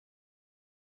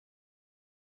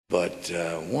But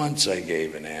once I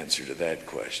gave an answer to that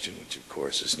question, which of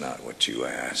course is not what you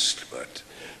asked, but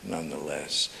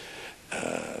nonetheless,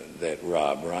 that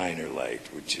Rob Reiner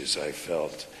liked, which is I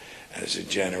felt as a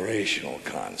generational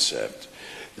concept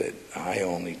that I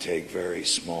only take very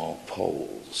small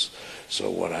polls. So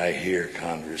what I hear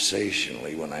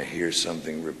conversationally, when I hear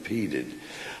something repeated,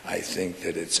 I think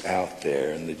that it's out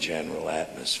there in the general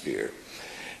atmosphere.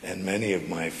 And many of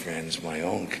my friends, my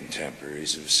own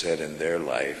contemporaries, have said in their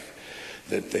life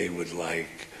that they would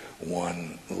like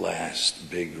one last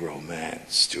big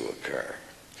romance to occur.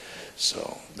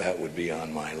 So that would be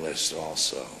on my list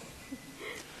also.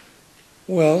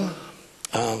 Well,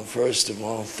 first of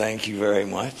all, thank you very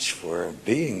much for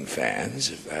being fans,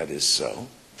 if that is so.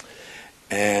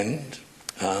 And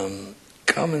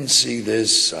come and see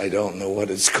this. I don't know what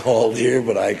it's called here,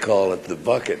 but I call it the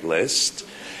bucket list.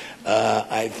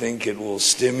 I think it will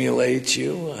stimulate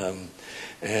you,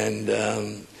 and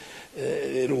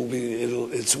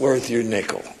it's worth your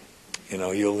nickel. You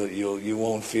know, you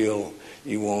won't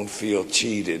feel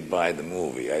cheated by the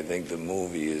movie. I think the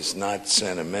movie is not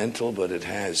sentimental, but it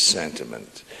has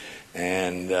sentiment,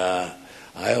 and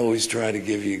I always try to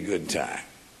give you a good time.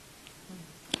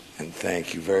 And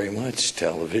thank you very much,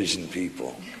 television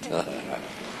people.